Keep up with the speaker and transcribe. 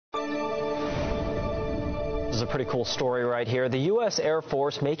is a pretty cool story right here. The U.S. Air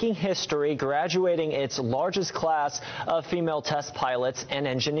Force making history, graduating its largest class of female test pilots and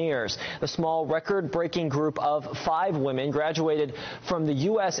engineers. The small record-breaking group of 5 women graduated from the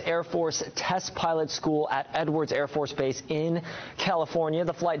U.S. Air Force Test Pilot School at Edwards Air Force Base in California.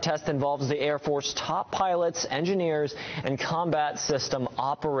 The flight test involves the Air Force top pilots, engineers, and combat system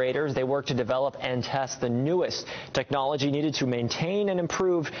operators. They work to develop and test the newest technology needed to maintain and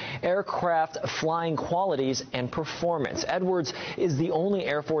improve aircraft flying qualities and performance. Edwards is the only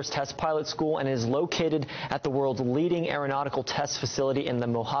Air Force test pilot school and is located at the world's leading aeronautical test facility in the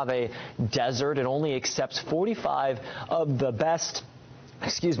Mojave Desert. It only accepts 45 of the best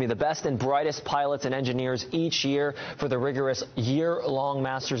and brightest pilots and engineers each year for the rigorous year-long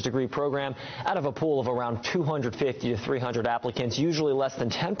master's degree program. Out of a pool of around 250 to 300 applicants, usually less than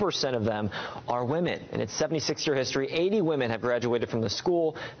 10% of them are women. In its 76-year history, 80 women have graduated from the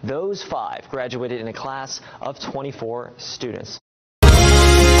school. Those 5 graduated in a class of 24 students.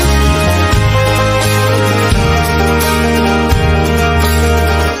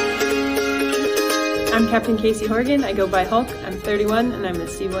 I'm Captain Casey Horgan. I go by Hulk. I'm 31 and I'm a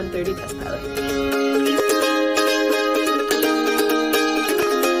C-130 test pilot.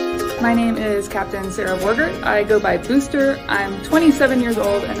 My name is Captain Sarah Vorgert. I go by Booster. I'm 27 years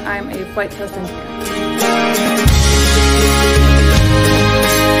old and I'm a flight test engineer.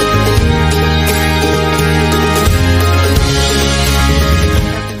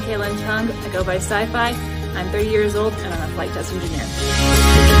 Captain Kalyn Tung. I go by PsiPhi. I'm 30 years old and I'm a flight test engineer.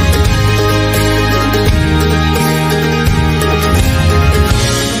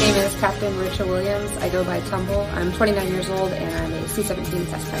 Captain Rachel Williams. I go by Tumble. I'm 29 years old and I'm a C-17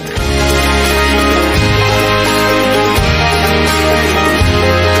 test pilot.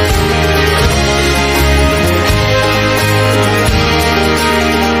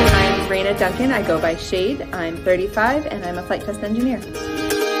 I'm Raina Duncan. I go by Shade. I'm 35 and I'm a flight test engineer.